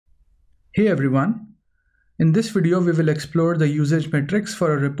Hey everyone, in this video we will explore the usage metrics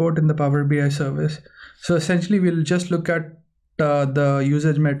for a report in the Power BI service. So essentially we'll just look at the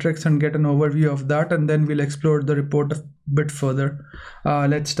usage metrics and get an overview of that, and then we'll explore the report a bit further.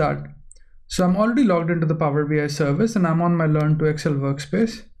 Let's start. So I'm already logged into the Power BI service and I'm on my Learn to Excel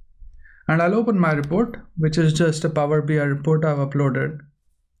workspace, and I'll open my report, which is just a Power BI report I've uploaded.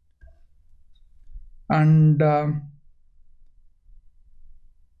 And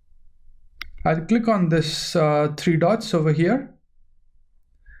I'll click on this three dots over here,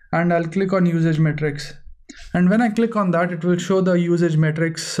 and I'll click on usage metrics. And when I click on that, it will show the usage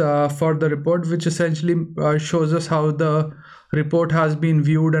metrics for the report, which essentially shows us how the report has been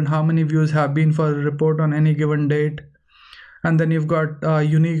viewed and how many views have been for the report on any given date. And then you've got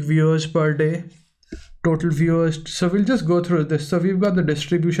unique viewers per day, total viewers. So we'll just go through this. So we've got the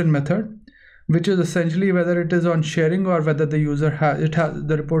distribution method, which is essentially whether it is on sharing or whether the user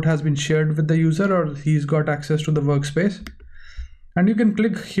the report has been shared with the user or he's got access to the workspace. And you can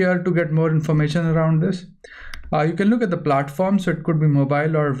click here to get more information around this. You can look at the platform, so it could be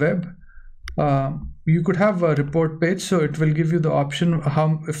mobile or web. You could have a report page, so it will give you the option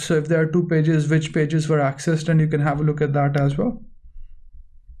if there are two pages, which pages were accessed, and you can have a look at that as well.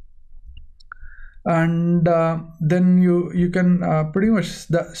 And then you can pretty much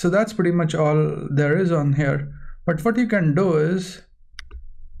so that's pretty much all there is on here. But what you can do is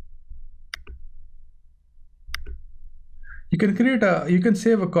you can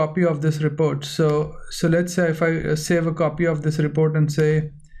save a copy of this report. So let's say if I save a copy of this report and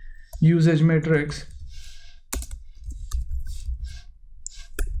say usage matrix,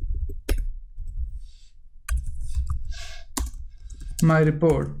 my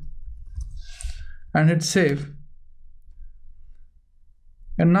report, and hit save.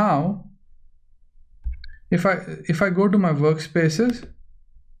 And now if I go to my workspaces,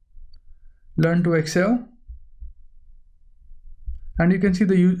 Learn to Excel, and you can see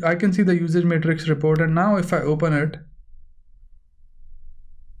I can see the usage matrix report. And now if I open it,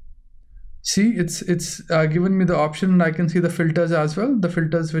 see it's given me the option, and I can see the filters as well, the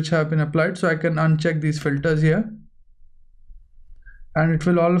filters which have been applied. So I can uncheck these filters here, and it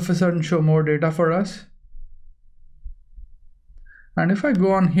will all of a sudden show more data for us. And if I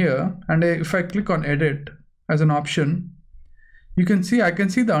go on here and if I click on edit as an option, you can see I can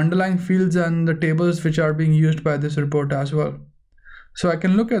see the underlying fields and the tables which are being used by this report as well. So I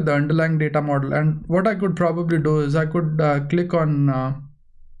can look at the underlying data model, and what I could probably do is I could click on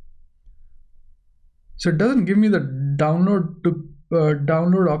so it doesn't give me the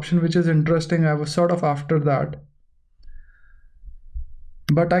download option, which is interesting. I was sort of after that,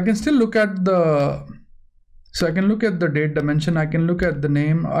 but I can still look at the date dimension. I can look at the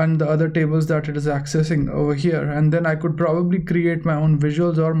name and the other tables that it is accessing over here, and then I could probably create my own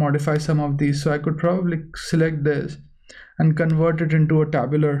visuals or modify some of these. So I could probably select this and convert it into a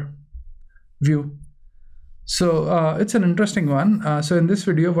tabular view. So it's an interesting one. So in this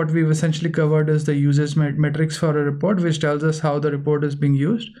video, what we've essentially covered is the usage metrics for a report, which tells us how the report is being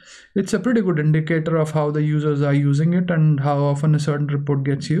used. It's a pretty good indicator of how the users are using it and how often a certain report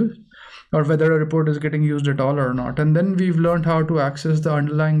gets used, or whether a report is getting used at all or not. And then we've learned how to access the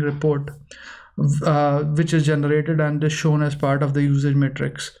underlying report, which is generated and is shown as part of the usage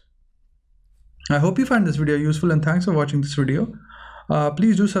metrics. I hope you find this video useful, and thanks for watching this video.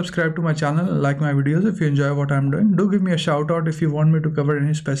 Please do subscribe to my channel and like my videos if you enjoy what I'm doing. Do give me a shout out if you want me to cover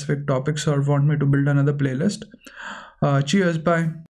any specific topics or want me to build another playlist. Cheers, bye.